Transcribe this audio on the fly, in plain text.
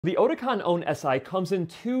The Oticon Own SI comes in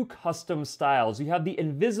two custom styles. You have the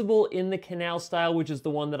invisible in the canal style, which is the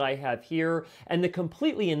one that I have here, and the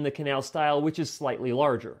completely in the canal style, which is slightly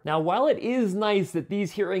larger. Now, while it is nice that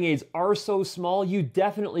these hearing aids are so small, you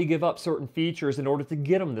definitely give up certain features in order to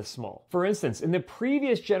get them this small. For instance, in the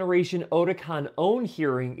previous generation Oticon Own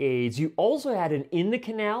hearing aids, you also had an in the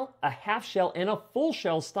canal, a half shell, and a full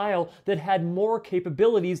shell style that had more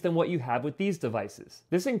capabilities than what you have with these devices.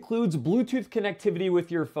 This includes Bluetooth connectivity with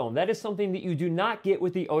your phone. That is something that you do not get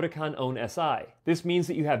with the Oticon Own SI. This means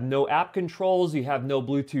that you have no app controls, you have no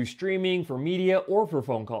Bluetooth streaming for media or for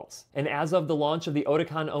phone calls. And as of the launch of the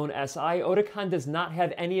Oticon Own SI, Oticon does not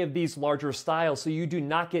have any of these larger styles, so you do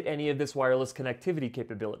not get any of this wireless connectivity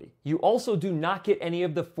capability. You also do not get any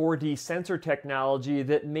of the 4D sensor technology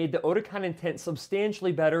that made the Oticon Intent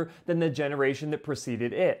substantially better than the generation that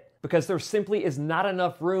preceded it, because there simply is not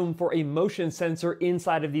enough room for a motion sensor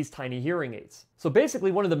inside of these tiny hearing aids. So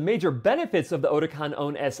basically, one of the major benefits of the Oticon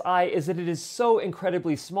Own SI is that it is so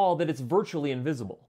incredibly small that it's virtually invisible.